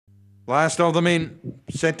Last of them in.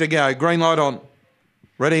 Set to go. Green light on.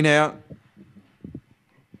 Ready now.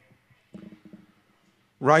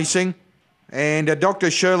 Racing. And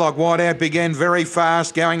Dr. Sherlock wide out began very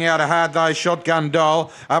fast. Going out hard though. Shotgun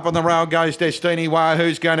Doll. Up on the rail goes Destiny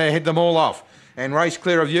Wahoo's going to head them all off. And race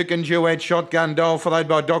clear of You Can Duet, Shotgun Doll, followed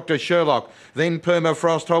by Dr. Sherlock. Then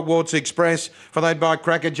Permafrost, Hogwarts Express, followed by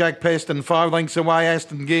Crackerjack Pest, and 5 lengths away,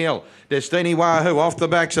 Aston Gill. Destiny Wahoo off the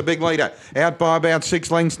back's a big leader. Out by about 6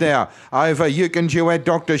 lengths now. Over You Can Duet,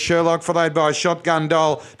 Dr. Sherlock, followed by Shotgun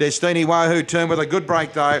Doll. Destiny Wahoo turned with a good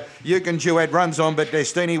break though. You Can Duet runs on, but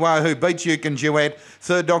Destiny Wahoo beats You Can Duet.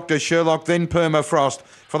 Third, Dr. Sherlock, then Permafrost,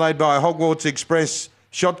 followed by Hogwarts Express,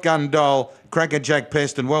 Shotgun Doll, Crackerjack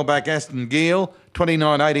Pest, and well back Aston Gill.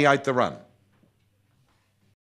 29.88 the run.